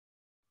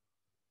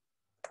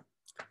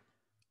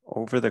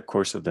Over the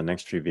course of the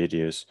next few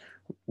videos,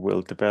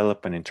 we'll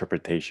develop an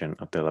interpretation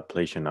of the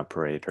Laplacian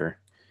operator,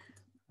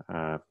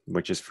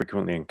 which is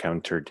frequently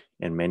encountered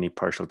in many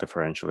partial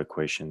differential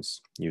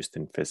equations used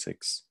in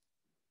physics.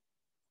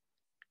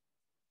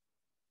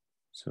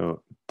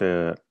 So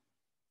the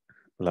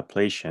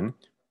Laplacian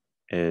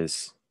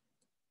is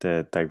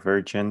the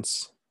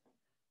divergence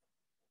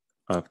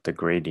of the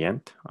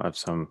gradient of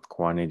some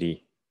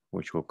quantity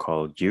which we'll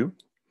call u,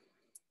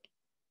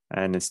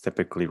 and it's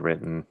typically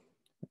written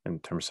in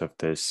terms of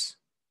this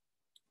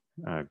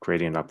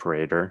gradient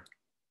operator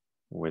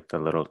with a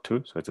little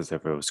 2, so it's as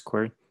if it was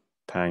squared,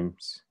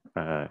 times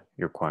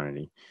your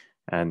quantity.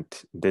 And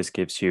this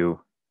gives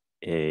you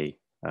a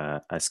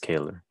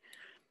scalar.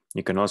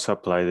 You can also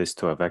apply this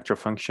to a vector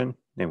function,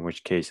 in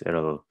which case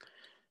it'll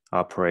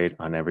operate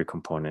on every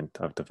component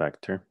of the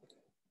vector.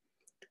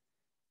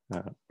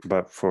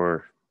 But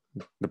for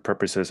the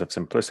purposes of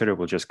simplicity,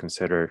 we'll just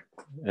consider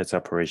its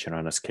operation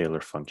on a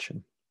scalar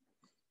function.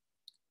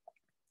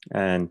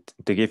 And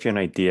to give you an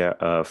idea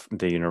of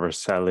the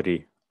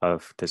universality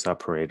of this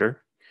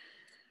operator,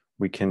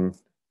 we can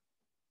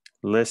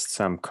list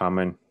some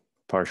common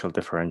partial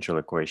differential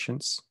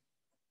equations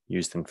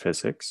used in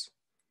physics.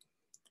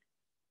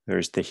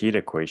 There's the heat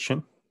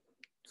equation,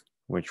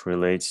 which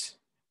relates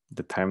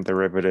the time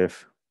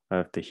derivative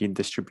of the heat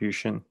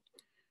distribution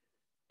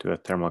to a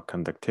thermal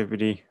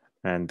conductivity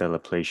and the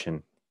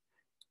Laplacian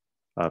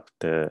of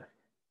the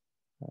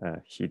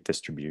heat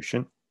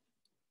distribution.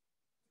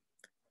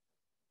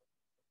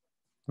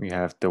 We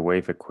have the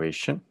wave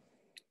equation,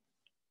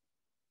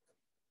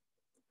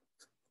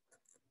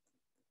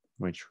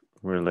 which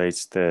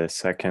relates the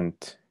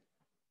second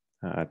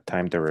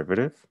time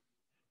derivative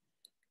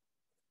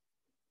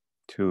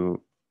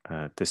to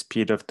the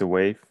speed of the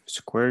wave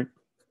squared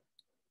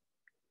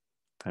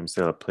times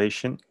the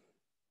Laplacian.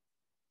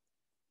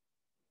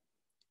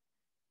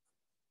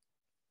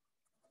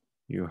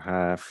 You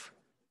have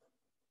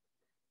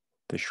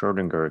the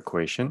Schrödinger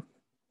equation,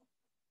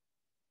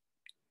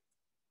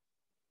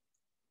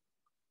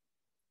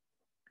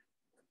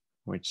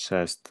 which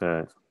says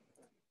that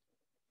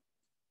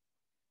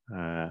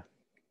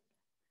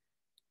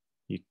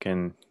you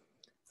can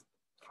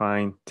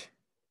find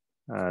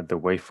the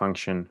wave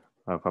function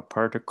of a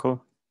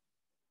particle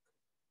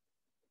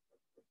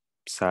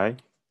psi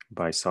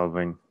by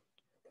solving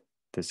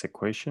this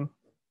equation.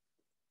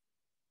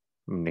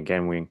 And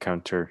again, we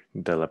encounter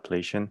the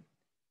Laplacian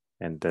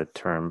and the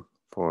term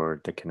for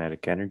the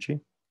kinetic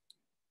energy.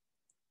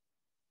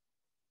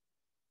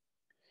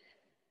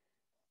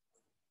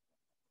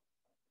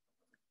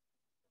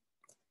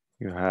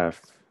 You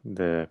have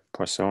the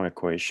Poisson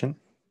equation,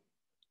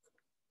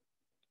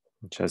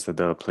 which has the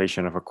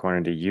Laplacian of a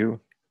quantity u.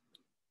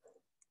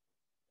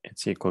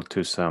 It's equal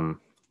to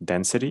some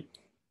density.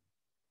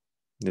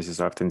 This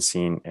is often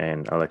seen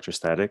in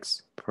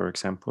electrostatics, for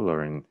example,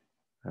 or in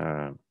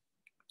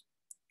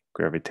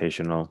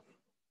gravitational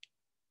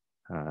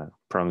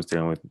problems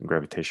dealing with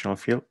gravitational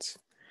fields.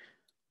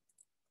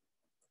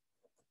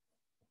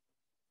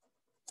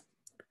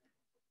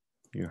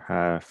 You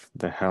have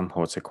the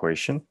Helmholtz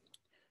equation,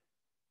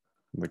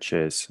 which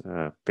is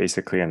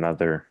basically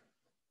another,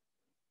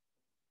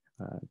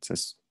 it's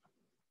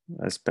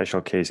a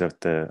special case of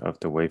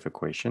the wave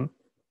equation,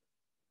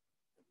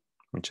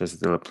 which is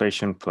the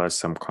Laplacian plus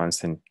some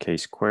constant k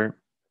squared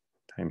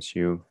times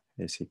u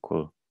is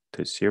equal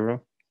to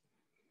 0.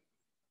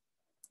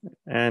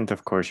 And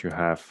of course, you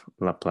have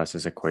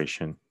Laplace's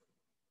equation,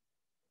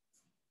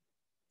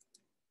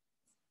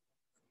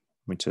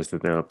 which is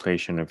that the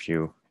Laplacian of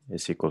u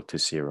is equal to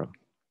 0.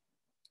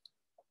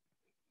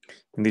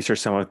 And these are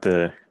some of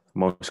the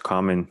most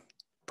common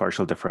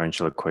partial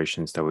differential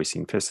equations that we see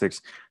in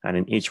physics. And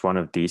in each one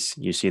of these,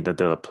 you see that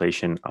the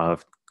Laplacian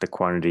of the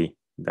quantity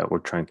that we're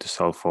trying to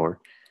solve for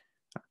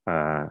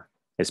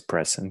is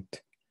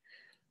present.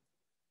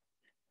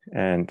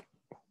 And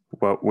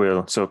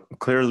so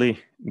clearly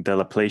the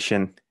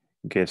Laplacian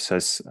gives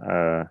us,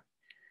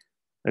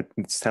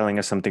 it's telling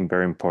us something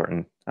very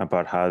important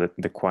about how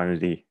the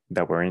quantity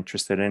that we're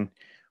interested in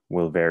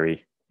will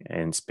vary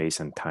in space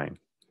and time.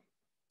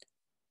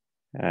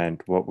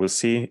 And what we'll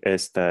see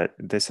is that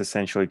this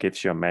essentially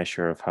gives you a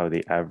measure of how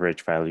the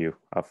average value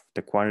of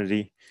the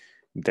quantity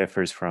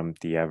differs from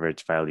the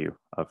average value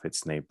of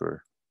its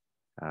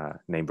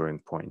neighboring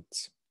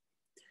points.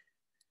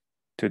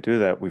 To do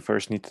that, we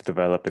first need to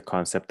develop the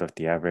concept of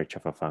the average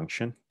of a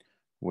function,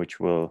 which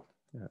we'll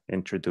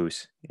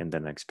introduce in the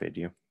next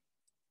video.